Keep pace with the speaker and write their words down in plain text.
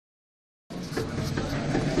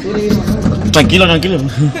Tranquilo, tranquilo.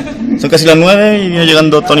 Son casi las 9 y viene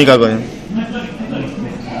llegando Tony Caco.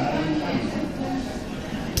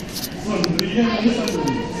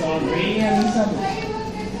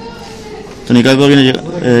 Tony Caco viene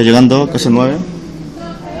llegando casi 9.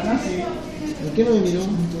 ¿Por qué no me miró?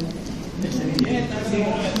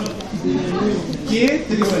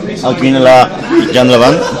 Aquí viene llegando la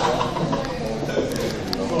van.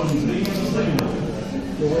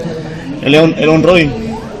 Él es un Robin.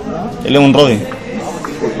 Él es un Robin.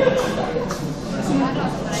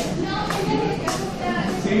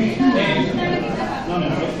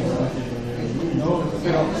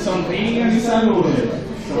 Pero sonrían y saluden.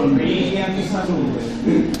 Sonrían y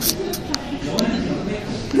saluden.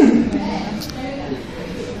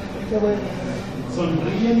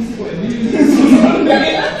 Sonrían y saluden.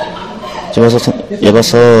 Ya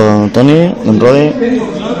pasó Tony, un Robin.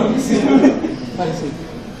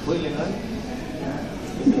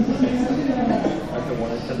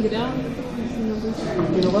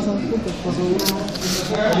 Que no pasan juntos, pasó uno.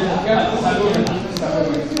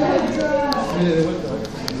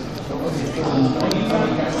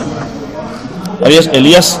 ¿Habías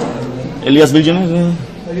Elías Villones?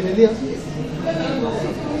 Ahí viene Elías.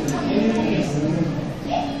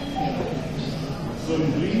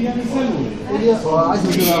 Elías, ay, se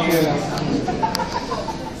quedó afuera.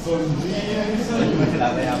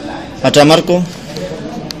 Atrás Marco.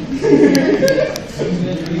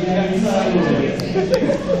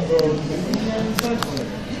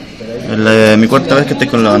 Es mi cuarta vez que estoy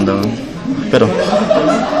con la banda. Espero.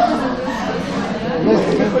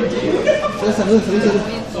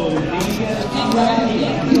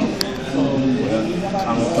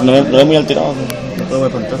 No es muy alterado. No puedo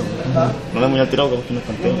espantar. No es muy alterado porque me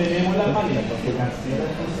espanté.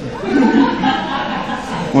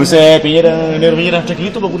 Como dice Piñera, Negro Piñera,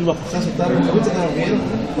 tranquilito, lo puro y bajo. Se asustaron, la lucha estaba bien.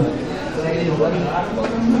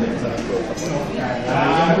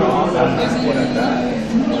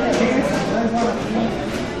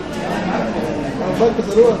 Marco,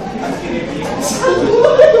 saluda.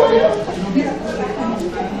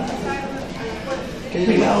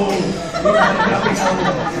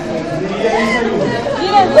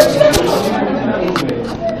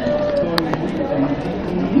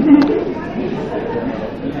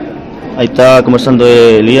 Ahí está conversando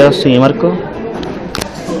Elías y Marco.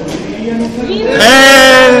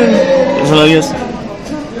 ¿Qué son los días?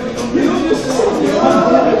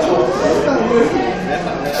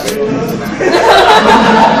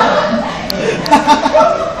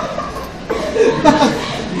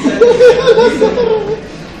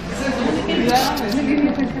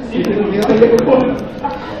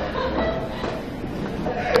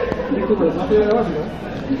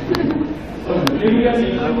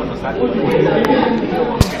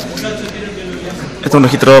 Este es un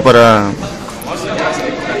registro para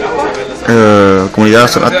comunidad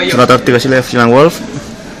Sonata Arctica Chile Freelance Wolf,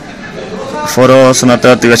 foro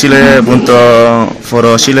Sonata Arctica Chile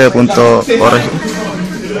 .forochile.org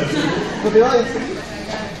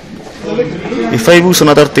y Facebook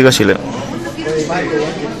Sonata Arctica Chile.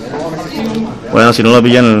 Bueno, si no lo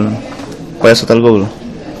pillan, puede saltar el Google.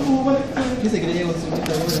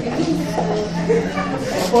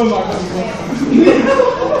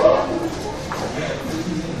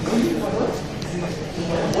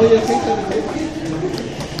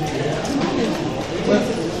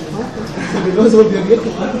 No se volvió viejo.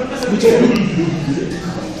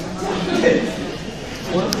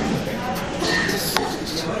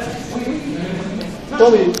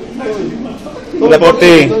 Toby. Hola por ti.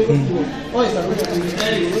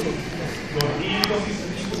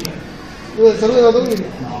 Saluda a Toby.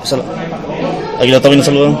 Aquí la Toby nos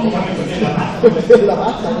saluda. La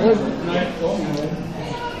pasta,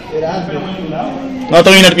 No,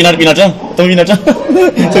 Toby viene atrás. Toby viene atrás.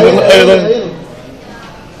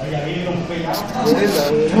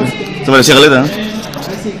 Se parecía a Caleta, ¿eh?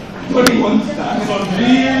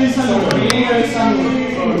 Sonríen y saluden.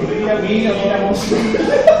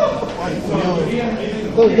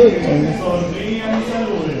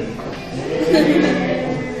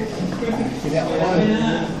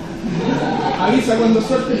 Avisa cuando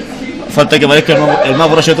suelte. Falta que aparezca el más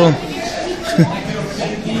borracho de todo.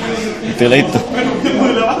 Estoy listo.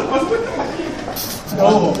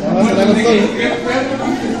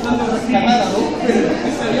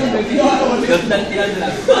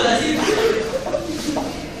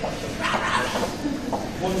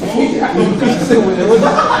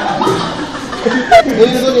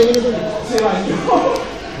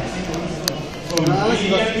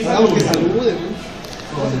 Hagamos que salude.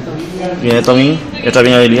 Viene Tommy, esta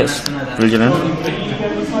viene Elías, el general.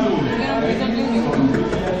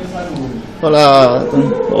 Hola,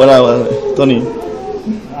 hola, Tony.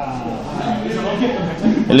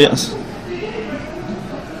 Elías.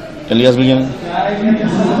 Elías Villena.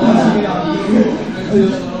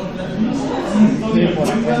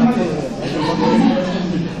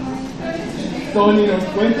 Tony, no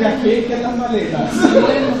encuentra qué en las maletas.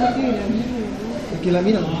 Es que la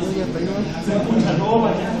miran, ya está ahí nomás.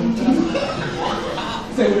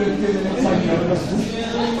 Seguro entienden español.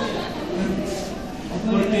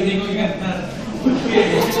 Porque tengo que cantar. ¿Por qué?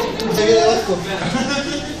 Se viene de barco.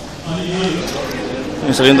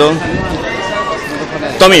 Saliendo.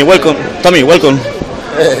 Tommy, welcome. Tommy, welcome.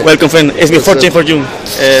 Welcome, friend. It's been 14 for you.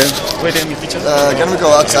 Wait, my picture. Can we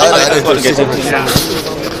go outside? I don't Okay.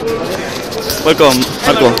 Welcome,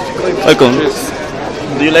 Arturo. Welcome.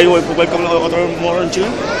 Do you like welcome other more in Chile?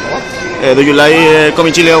 Do you like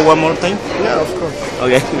coming Chile one more time? Yeah, of course.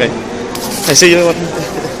 Okay, okay. I see you.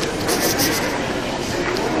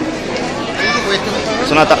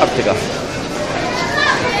 Sonata Arctica.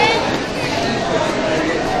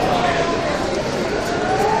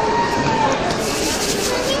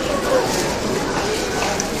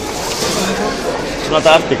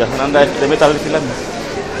 Sonata Arctica, una banda de metal finlandés.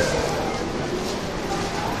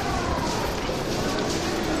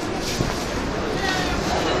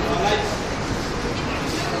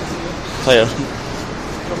 Higher.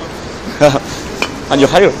 And you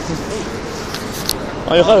higher.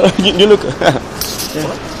 Oh, you higher. You look.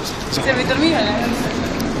 Se me termina la...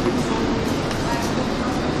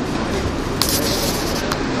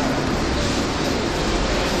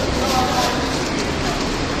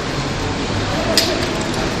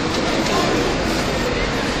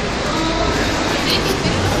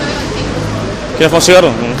 ¿Quieres un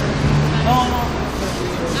cigarro?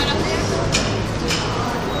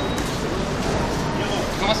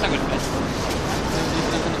 ¿Cómo saco el pez?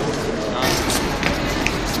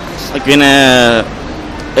 Aquí viene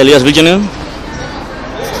Elías Villena.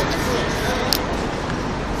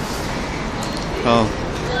 Oh.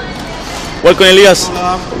 Welcome, Elias.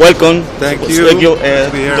 Welcome. Thank you. Thank you. To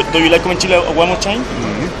be here. Do you like coming Chile one more time?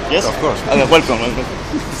 Yes. Of course. Okay, welcome. Welcome.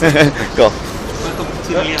 Go. Welcome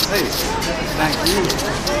to Elias. Thank you.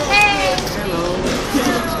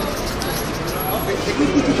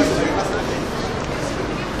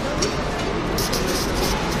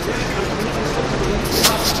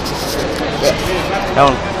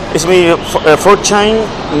 It's me fourth time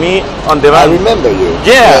me on the I van. remember you.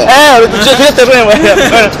 Yeah. Fíjate,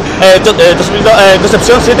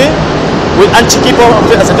 Decepción City with Anchiquipo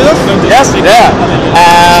Arturo. Yes. Yeah.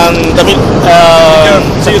 And también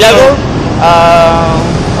Santiago.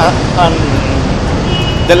 And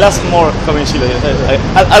the last more coming Chile.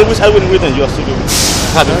 I wish I would witness you as you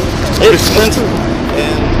happy. Friends.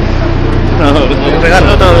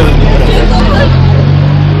 Regalo.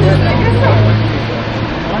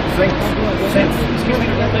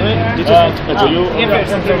 To you,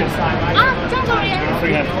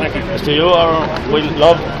 to you we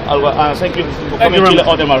love and thank you for coming to Chile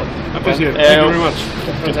Ottomar. Thank you very much.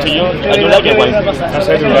 To you, you like it, why?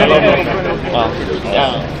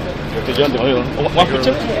 Yeah. To you, one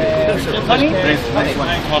picture? Funny?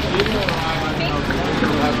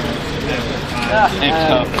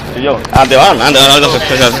 To you. And the one, and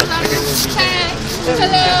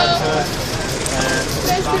Hello.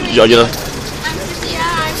 yo. I'm Cecilia.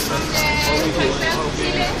 I'm from the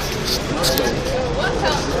Chile.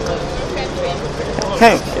 Welcome.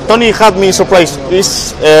 Hey, Tony had me surprise.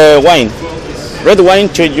 This wine, red wine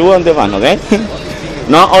to you and the van, okay?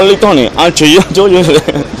 Not only Tony, and to you.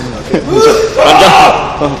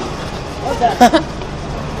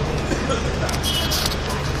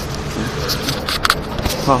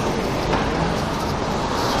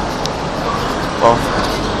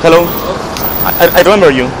 Hello, I remember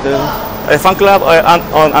you. The fan club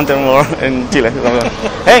on Antemor in Chile.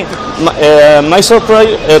 Hey, my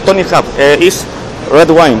surprise, Tony Hub is red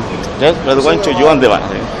wine. Yes, red wine to you and the van.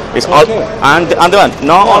 It's all and the van.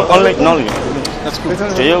 No, only. That's cool.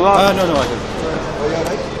 To you go. No, I can.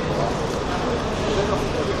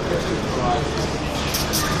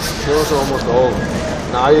 She was almost old.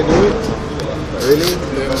 Now you do it? Really?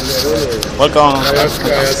 Welcome. I asked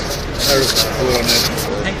Arturo on it.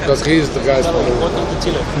 Because he's the guy for the... Welcome to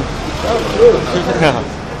Chile.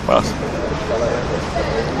 Well.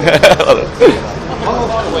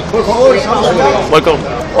 Welcome.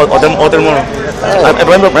 Other more. I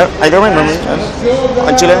remember me.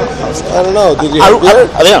 In Chile. I don't know. Did you have beer?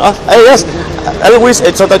 Yes. Always,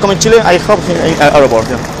 it's not coming Chile. I hope in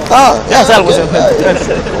Aeropuerto. Ah, Yes, always.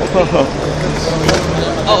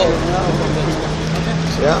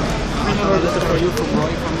 yeah.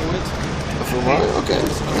 Okay.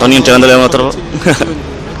 Tony entregándole a otro.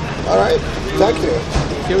 All right. Thank you.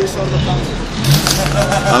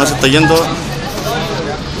 Ahora se está yendo.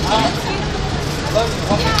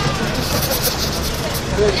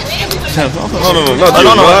 No, not you.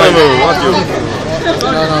 No, Not you.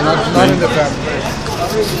 Not in the family.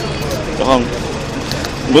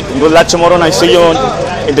 Good luck tomorrow, and I see you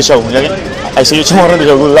in the show. Okay? I see you tomorrow in the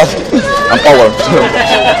show. Good luck and power.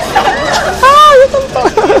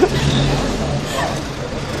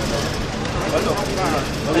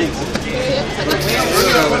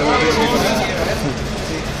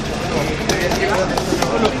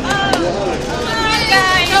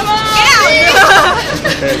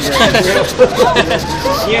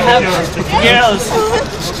 You have girls.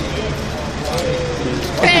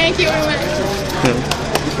 Thank you very much.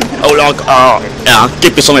 Oh, look,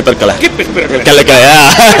 keep it on my perkala. Keep it, perkala. Kala kaya.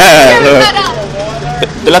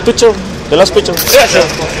 The last picture. The last picture.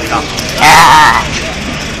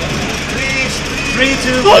 3,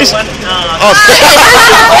 2, 1.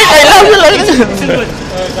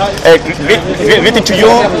 Greeting to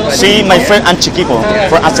you. See my friend and Chiquipo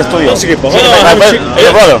from Arte Studio. My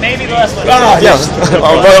brother. Maybe the last one. Yes.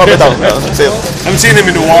 I haven't seen him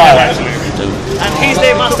in a while, actually. And he's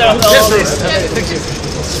the master of all this.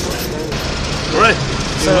 All right.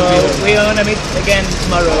 So we're gonna meet again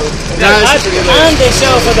tomorrow. And the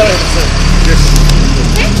show for the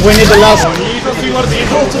We need the last one. Thank you.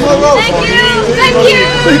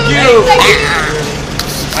 Thank you. Thank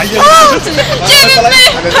you. Oh,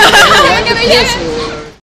 llévenme.